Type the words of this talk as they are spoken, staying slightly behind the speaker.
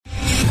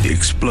The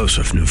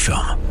explosive new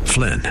film,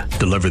 Flynn,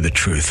 deliver the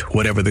truth,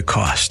 whatever the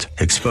cost,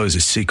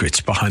 exposes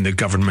secrets behind the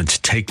government's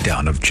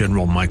takedown of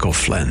General Michael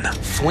Flynn.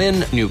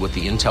 Flynn knew what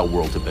the intel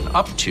world had been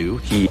up to.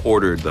 He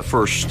ordered the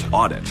first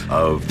audit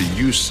of the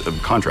use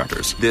of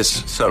contractors.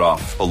 This set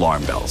off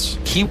alarm bells.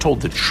 He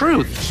told the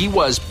truth. He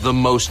was the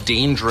most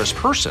dangerous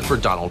person for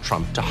Donald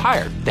Trump to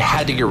hire. They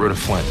had to get rid of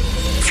Flynn.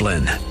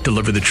 Flynn,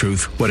 deliver the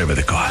truth, whatever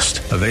the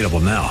cost. Available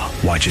now.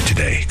 Watch it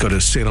today. Go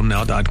to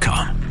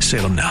salemnow.com.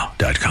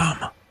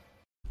 salemnow.com.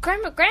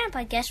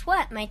 Grandpa, guess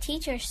what? My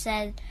teacher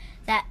said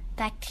that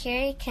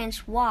bacteria can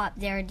swap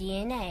their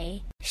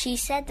DNA. She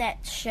said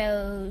that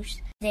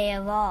shows they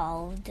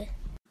evolved.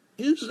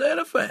 Is that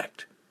a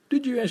fact?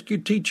 Did you ask your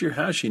teacher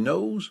how she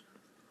knows?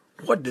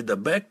 What did the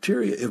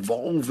bacteria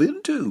evolve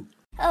into?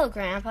 Oh,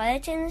 Grandpa,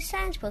 it's in the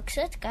science book,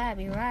 so it's gotta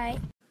be right.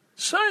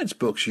 Science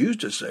books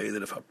used to say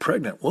that if a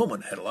pregnant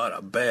woman had a lot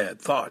of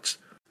bad thoughts,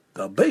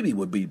 the baby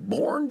would be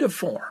born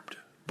deformed.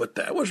 But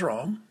that was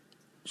wrong.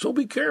 So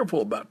be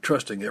careful about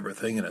trusting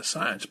everything in a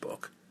science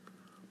book.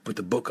 But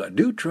the book I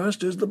do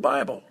trust is the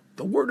Bible,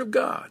 the Word of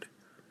God.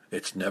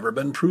 It's never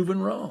been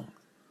proven wrong.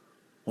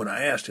 When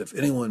I asked if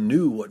anyone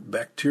knew what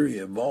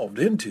bacteria evolved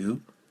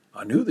into,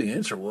 I knew the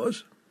answer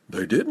was,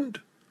 they didn't.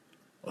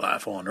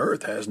 Life on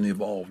Earth hasn't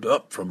evolved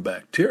up from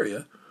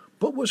bacteria,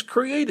 but was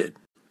created.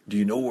 Do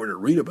you know where to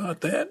read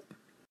about that?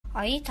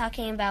 Are you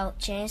talking about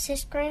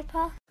Genesis,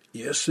 Grandpa?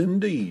 Yes,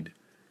 indeed.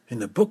 In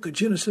the book of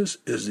Genesis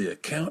is the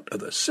account of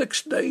the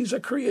 6 days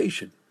of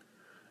creation.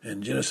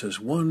 In Genesis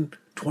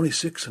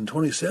 1:26 and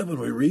 27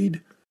 we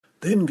read,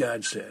 Then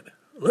God said,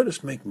 Let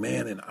us make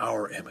man in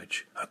our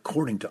image,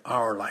 according to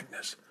our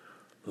likeness.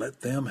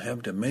 Let them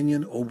have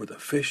dominion over the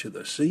fish of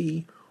the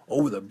sea,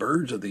 over the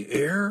birds of the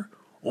air,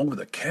 over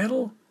the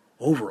cattle,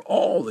 over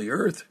all the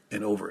earth,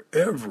 and over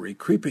every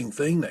creeping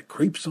thing that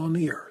creeps on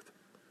the earth.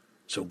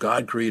 So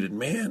God created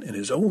man in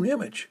his own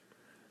image.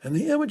 In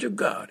the image of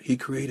God he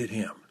created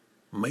him.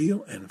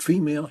 Male and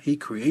female, he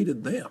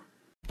created them.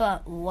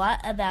 But what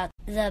about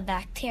the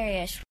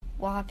bacteria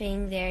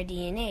swapping their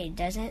DNA?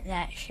 Doesn't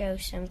that show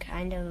some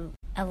kind of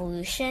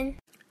evolution?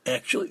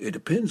 Actually, it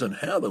depends on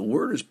how the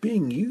word is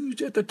being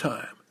used at the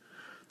time.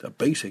 The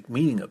basic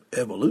meaning of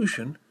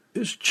evolution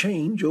is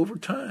change over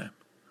time.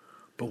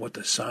 But what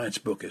the science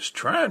book is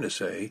trying to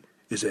say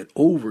is that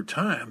over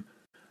time,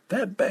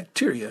 that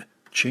bacteria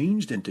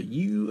changed into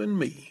you and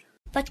me.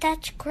 But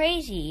that's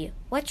crazy.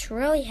 What's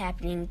really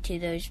happening to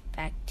those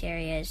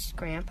bacteria,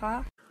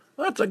 Grandpa?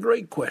 That's a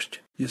great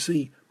question. You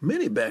see,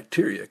 many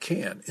bacteria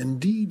can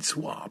indeed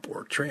swap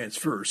or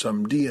transfer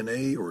some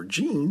DNA or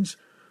genes,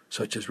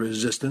 such as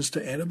resistance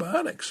to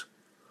antibiotics.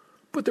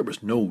 But there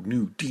was no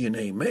new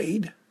DNA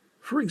made.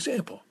 For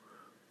example,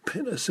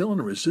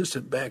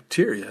 penicillin-resistant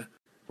bacteria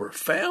were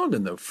found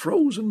in the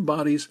frozen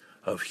bodies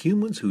of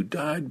humans who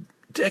died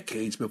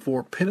decades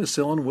before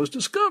penicillin was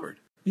discovered.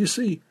 You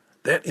see,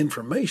 that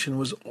information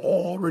was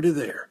already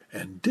there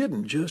and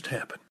didn't just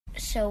happen.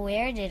 So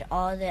where did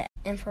all the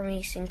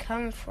information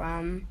come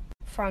from?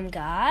 From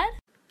God?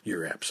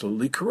 You're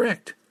absolutely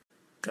correct.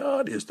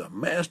 God is the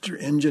master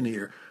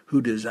engineer who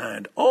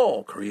designed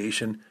all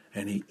creation,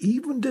 and he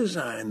even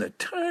designed the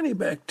tiny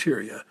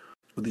bacteria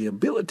with the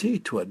ability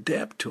to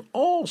adapt to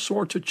all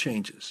sorts of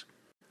changes.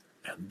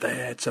 And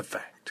that's a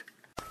fact.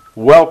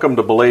 Welcome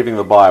to Believing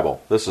the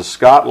Bible. This is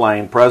Scott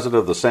Lane,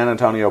 president of the San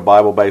Antonio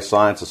Bible-Based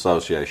Science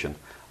Association,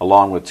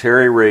 along with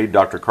Terry Reed,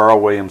 Dr. Carl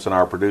Williams, and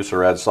our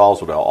producer Ed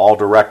Salzwedel, all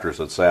directors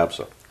at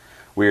SABSA.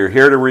 We are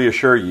here to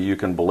reassure you you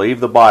can believe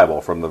the Bible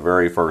from the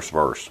very first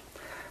verse.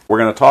 We're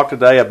going to talk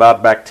today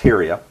about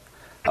bacteria,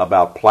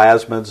 about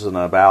plasmids, and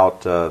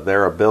about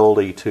their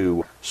ability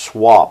to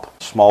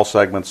swap small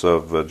segments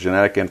of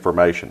genetic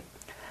information.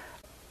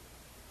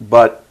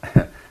 But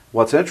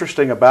what's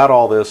interesting about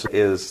all this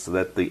is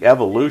that the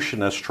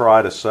evolutionists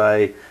try to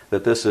say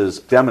that this is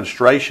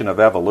demonstration of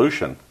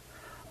evolution.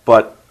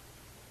 But,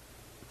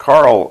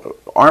 Carl,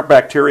 aren't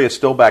bacteria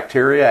still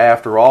bacteria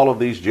after all of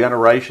these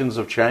generations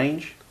of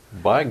change?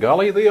 By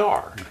golly, they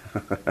are.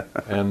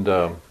 And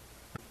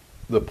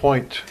the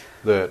point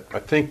that I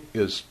think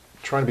is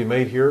trying to be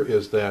made here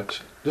is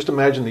that just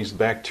imagine these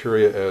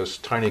bacteria as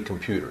tiny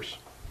computers.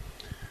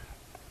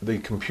 The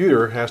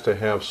computer has to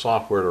have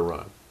software to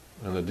run,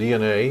 and the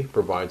DNA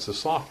provides the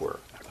software.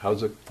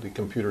 How's the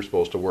computer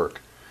supposed to work?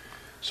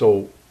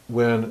 So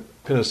when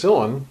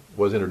penicillin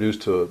was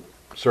introduced to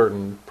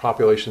certain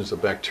populations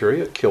of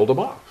bacteria, it killed them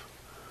off.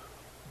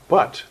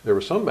 But there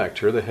were some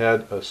bacteria that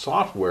had a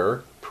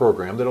software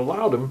program that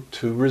allowed them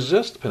to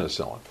resist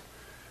penicillin.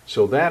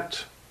 So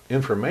that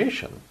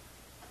information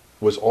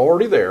was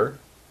already there,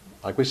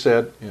 like we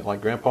said,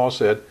 like Grandpa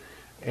said,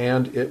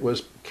 and it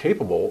was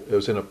capable, it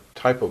was in a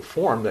type of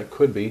form that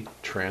could be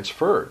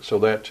transferred. So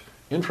that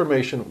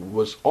information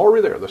was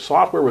already there. The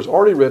software was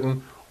already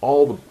written.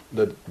 All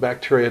the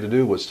bacteria had to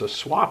do was to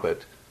swap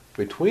it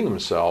between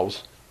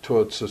themselves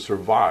to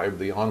survive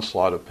the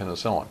onslaught of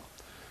penicillin.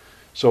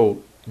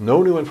 So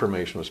no new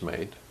information was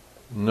made.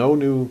 No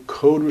new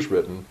code was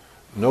written.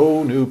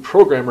 No new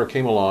programmer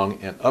came along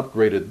and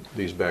upgraded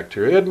these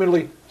bacteria. It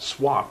admittedly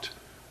swapped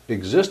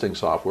existing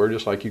software,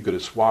 just like you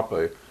could swap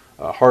a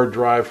hard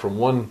drive from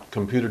one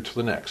computer to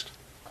the next.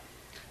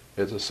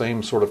 It's the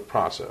same sort of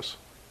process.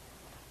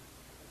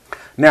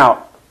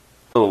 Now,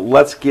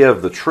 let's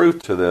give the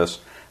truth to this,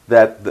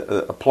 that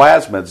the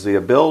plasmids, the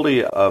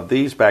ability of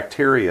these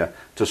bacteria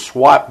to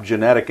swap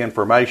genetic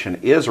information,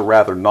 is a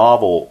rather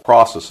novel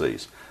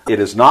process. It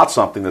is not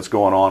something that's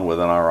going on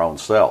within our own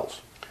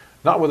cells.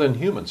 Not within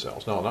human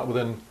cells, no, not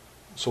within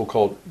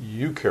so-called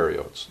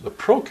eukaryotes. The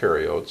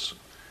prokaryotes,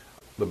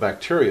 the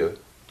bacteria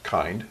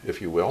kind,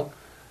 if you will,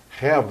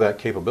 have that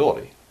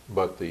capability.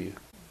 But the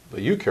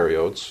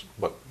eukaryotes,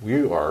 what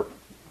we are,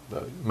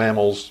 the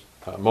mammals,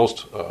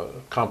 most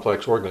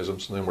complex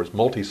organisms, in other words,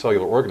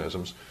 multicellular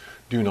organisms,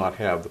 do not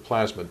have the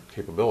plasmid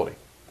capability.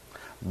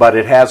 But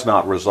it has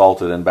not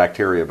resulted in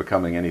bacteria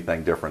becoming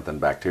anything different than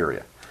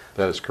bacteria.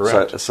 That is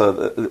correct.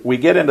 So we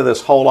get into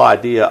this whole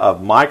idea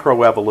of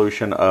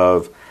microevolution,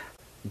 of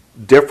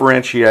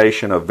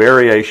differentiation, of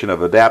variation,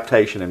 of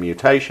adaptation and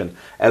mutation,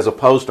 as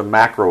opposed to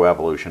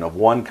macroevolution, of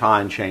one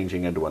kind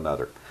changing into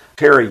another.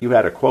 Terry, you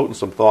had a quote and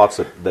some thoughts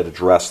that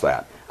address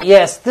that.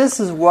 Yes, this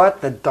is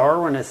what the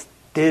Darwinists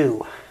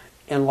do.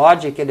 In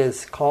logic, it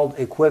is called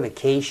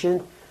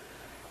equivocation.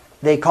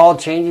 They call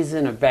changes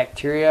in a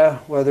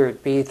bacteria, whether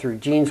it be through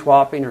gene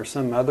swapping or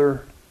some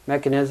other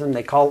mechanism,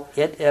 they call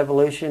it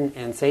evolution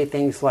and say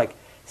things like,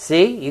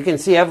 see, you can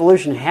see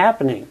evolution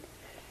happening.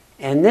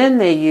 And then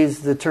they use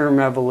the term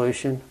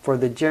evolution for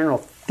the general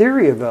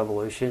theory of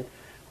evolution,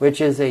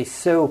 which is a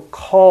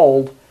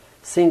so-called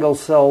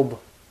single-celled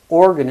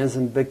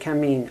organism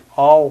becoming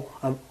all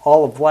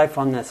of life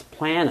on this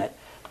planet.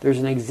 There's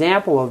an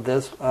example of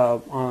this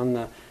on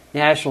the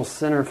National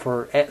Center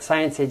for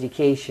Science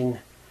Education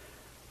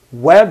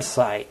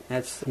website.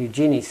 That's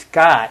Eugenie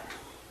Scott.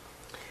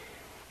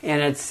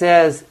 And it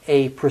says,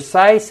 a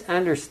precise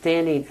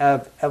understanding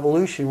of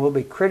evolution will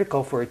be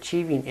critical for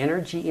achieving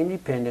energy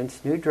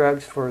independence, new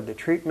drugs for the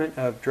treatment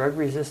of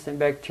drug-resistant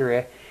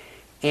bacteria,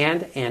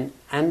 and an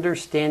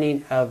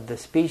understanding of the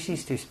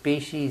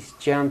species-to-species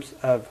jumps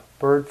of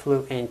bird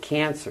flu and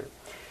cancer.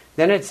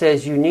 Then it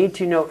says, you need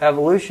to know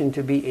evolution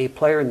to be a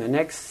player in the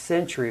next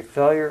century.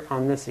 Failure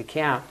on this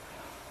account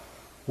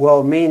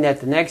will mean that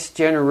the next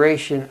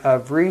generation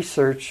of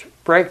research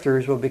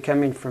breakthroughs will be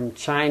coming from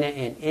China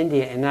and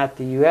India and not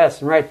the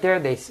U.S. And right there,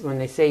 when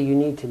they say you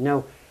need to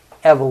know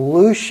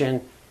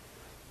evolution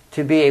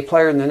to be a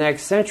player in the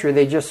next century,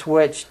 they just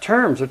switch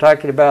terms. They're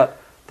talking about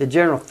the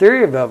general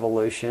theory of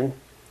evolution,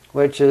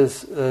 which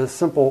is a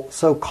simple,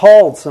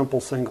 so-called simple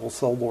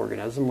single-celled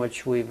organism,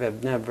 which we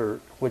have never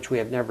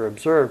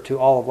observed to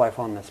all of life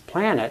on this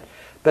planet.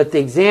 But the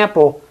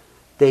examples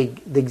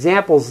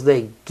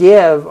they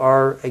give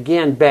are,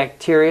 again,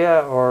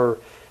 bacteria, or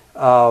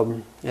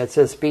it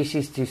says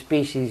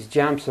species-to-species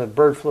jumps of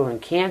bird flu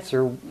and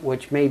cancer,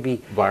 which may be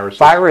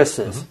viruses.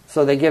 Mm-hmm.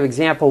 So they give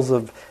examples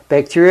of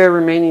bacteria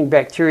remaining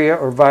bacteria,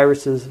 or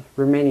viruses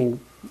remaining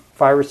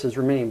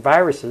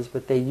viruses,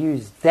 but they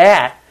use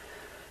that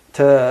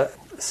to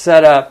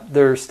set up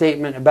their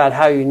statement about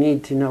how you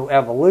need to know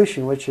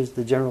evolution, which is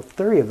the general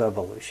theory of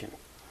evolution.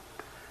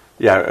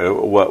 Yeah,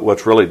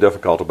 what's really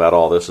difficult about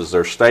all this is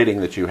they're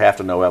stating that you have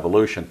to know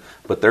evolution,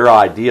 but their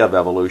idea of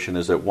evolution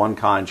is that one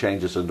kind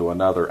changes into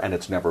another, and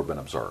it's never been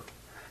observed.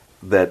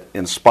 That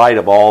in spite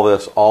of all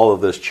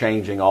of this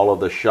changing, all of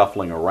this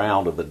shuffling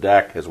around of the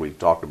deck, as we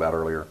talked about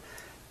earlier,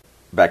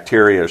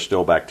 bacteria are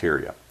still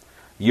bacteria.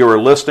 You are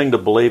listening to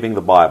Believing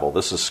the Bible.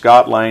 This is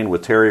Scott Lane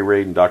with Terry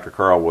Reed and Dr.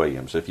 Carl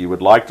Williams. If you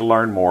would like to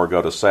learn more,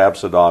 go to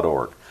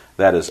sabsa.org.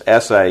 That is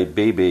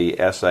sabbsa.org.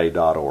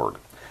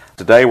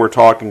 Today we're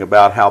talking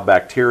about how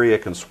bacteria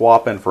can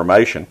swap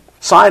information.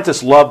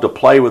 Scientists love to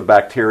play with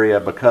bacteria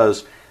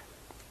because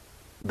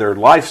their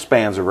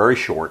lifespans are very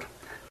short.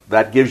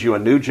 That gives you a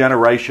new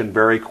generation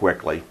very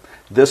quickly.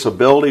 This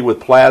ability with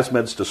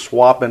plasmids to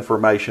swap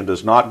information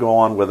does not go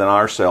on within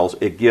our cells.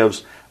 It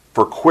gives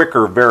for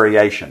quicker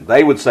variation.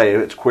 They would say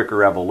it's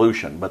quicker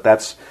evolution, but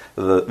that's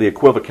the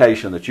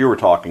equivocation that you were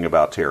talking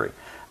about, Terry.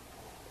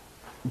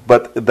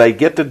 But they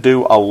get to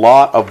do a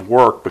lot of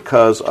work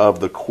because of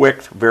the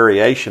quick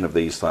variation of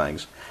these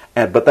things.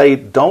 But they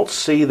don't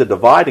see the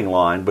dividing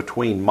line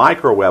between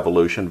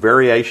microevolution,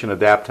 variation,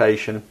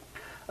 adaptation,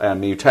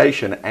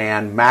 mutation,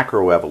 and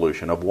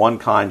macroevolution, of one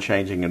kind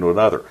changing into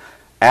another.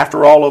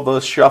 After all of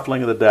this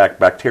shuffling of the deck,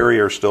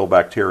 bacteria are still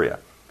bacteria.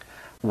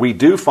 We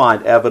do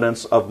find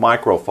evidence of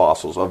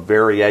microfossils, of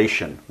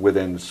variation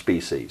within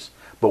species,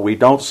 but we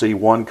don't see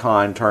one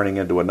kind turning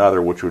into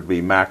another, which would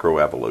be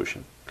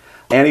macroevolution.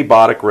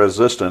 Antibiotic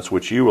resistance,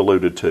 which you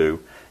alluded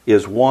to,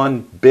 is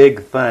one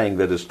big thing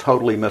that is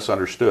totally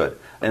misunderstood.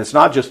 And it's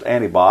not just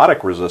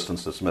antibiotic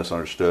resistance that's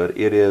misunderstood,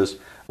 it is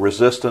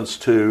resistance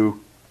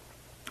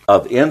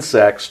of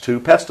insects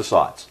to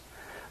pesticides.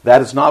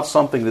 That is not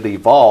something that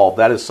evolved,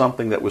 that is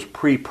something that was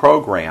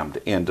pre-programmed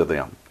into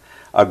them.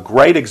 A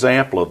great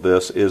example of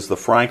this is the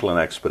Franklin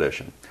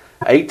expedition.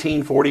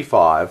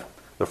 1845,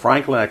 the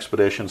Franklin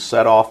expedition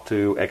set off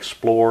to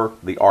explore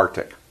the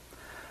Arctic.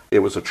 It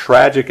was a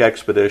tragic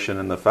expedition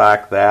in the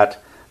fact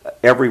that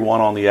everyone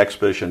on the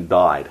expedition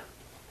died.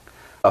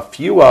 A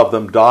few of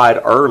them died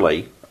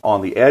early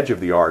on the edge of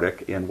the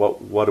Arctic in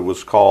what it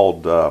was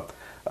called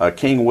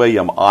King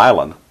William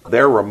Island.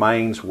 Their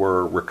remains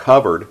were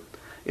recovered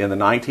in the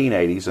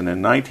 1980s, and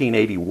in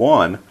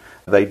 1981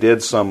 they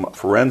did some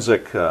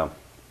forensic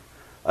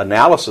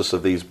analysis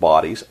of these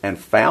bodies and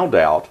found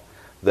out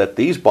that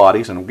these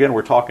bodies, and again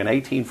we're talking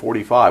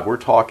 1845, we're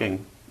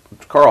talking,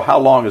 Carl, how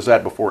long is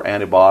that before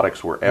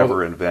antibiotics were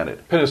ever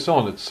invented?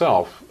 Penicillin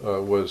itself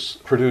was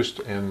produced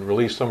and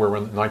released somewhere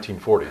around the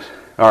 1940s.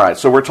 All right,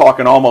 so we're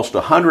talking almost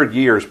 100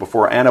 years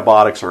before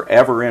antibiotics are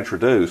ever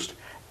introduced,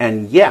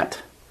 and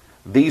yet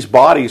these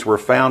bodies were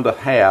found to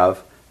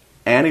have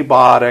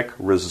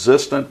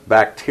antibiotic-resistant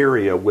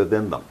bacteria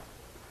within them,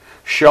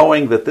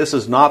 showing that this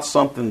is not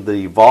something that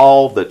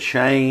evolved, that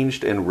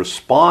changed in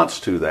response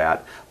to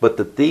that, but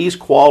that these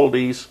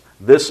qualities,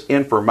 this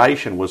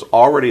information was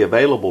already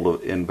available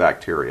in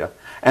bacteria.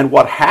 And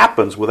what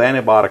happens with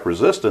antibiotic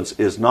resistance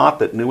is not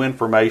that new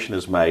information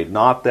is made,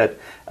 not that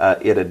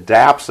it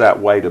adapts that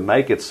way to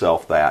make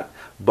itself that,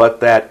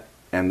 but that,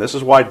 and this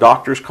is why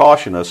doctors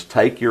caution us,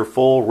 take your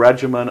full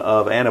regimen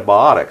of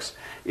antibiotics,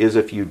 is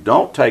if you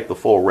don't take the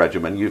full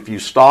regimen, if you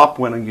stop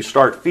when you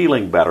start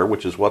feeling better,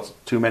 which is what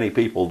too many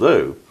people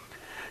do,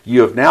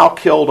 you have now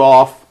killed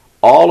off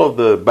all of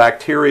the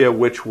bacteria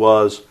which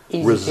was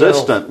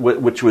resistant,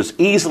 which was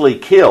easily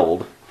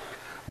killed,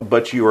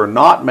 but you are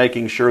not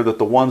making sure that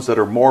the ones that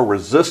are more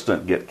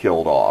resistant get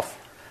killed off.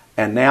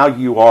 And now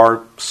you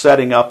are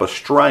setting up a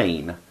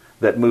strain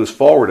that moves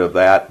forward of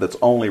that's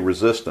only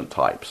resistant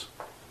types.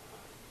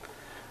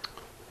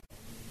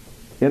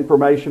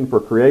 Information for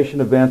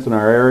creation events in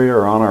our area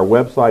are on our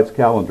website's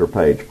calendar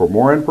page. For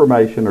more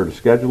information or to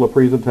schedule a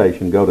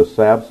presentation, go to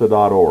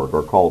sabsa.org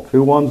or call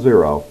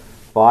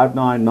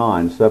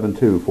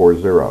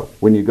 210-599-7240.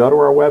 When you go to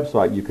our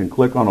website, you can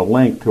click on a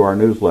link to our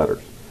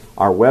newsletters.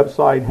 Our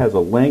website has a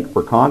link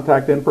for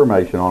contact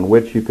information on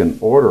which you can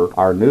order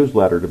our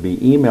newsletter to be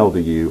emailed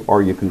to you,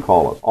 or you can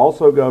call us.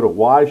 Also go to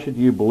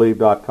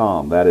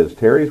whyshouldyoubelieve.com. That is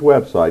Terry's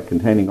website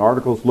containing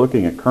articles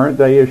looking at current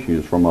day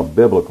issues from a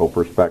biblical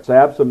perspective.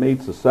 SABSA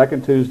meets the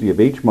second Tuesday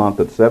of each month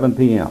at 7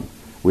 p.m.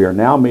 We are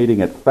now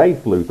meeting at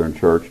Faith Lutheran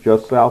Church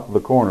just south of the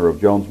corner of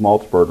Jones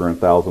Maltzberger and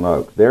Thousand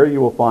Oaks. There you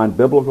will find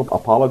biblical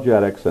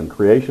apologetics and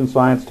creation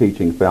science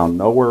teaching found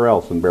nowhere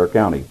else in Bexar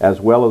County,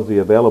 as well as the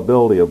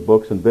availability of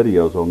books and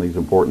videos on these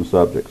important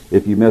subjects.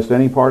 If you missed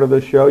any part of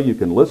this show, you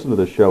can listen to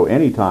the show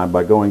anytime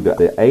by going to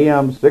the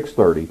AM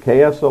 630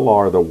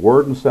 KSLR, the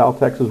Word in South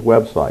Texas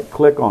website.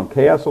 Click on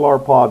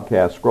KSLR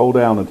Podcast, scroll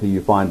down until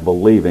you find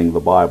Believing the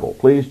Bible.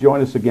 Please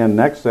join us again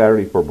next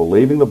Saturday for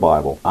Believing the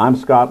Bible. I'm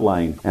Scott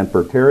Lane, and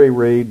for Terry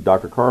Reed,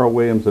 Dr. Carl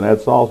Williams, and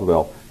Ed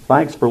Salzville,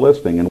 thanks for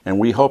listening, and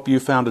we hope you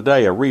found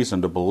today a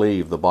reason to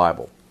believe the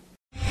Bible.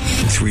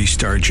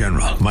 3-star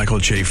General Michael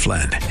J.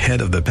 Flynn,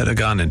 head of the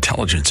Pentagon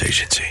Intelligence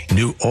Agency,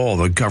 knew all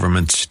the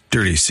government's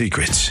dirty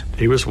secrets.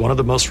 He was one of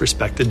the most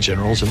respected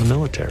generals in the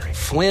military.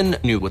 Flynn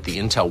knew what the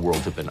intel world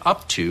had been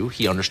up to.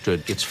 He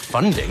understood its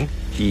funding.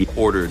 He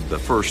ordered the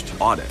first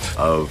audit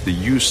of the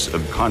use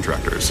of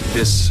contractors.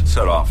 This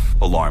set off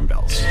alarm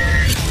bells.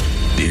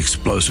 The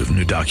explosive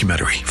new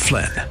documentary,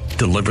 Flynn,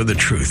 Deliver the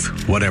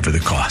Truth, Whatever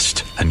the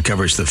Cost,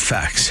 uncovers the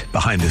facts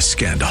behind this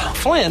scandal.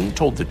 Flynn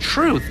told the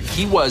truth.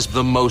 He was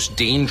the most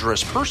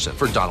dangerous person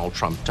for Donald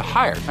Trump to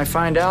hire. I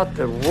find out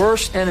the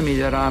worst enemy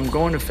that I'm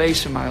going to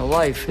face in my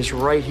life is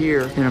right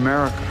here in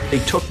America. They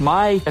took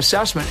my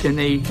assessment and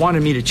they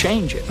wanted me to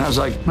change it. And I was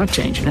like, I'm not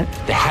changing it.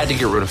 They had to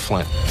get rid of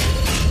Flynn.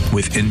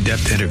 With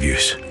in-depth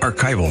interviews,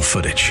 archival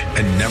footage,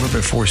 and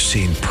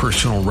never-before-seen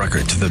personal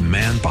records of the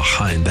man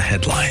behind the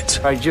headlines.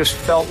 I just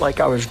felt like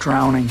I was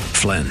drowning.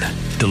 Flynn,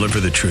 Deliver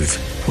the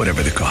Truth,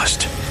 Whatever the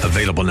Cost.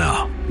 Available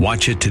now.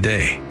 Watch it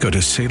today. Go to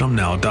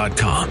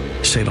salemnow.com.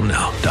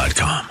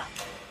 salemnow.com.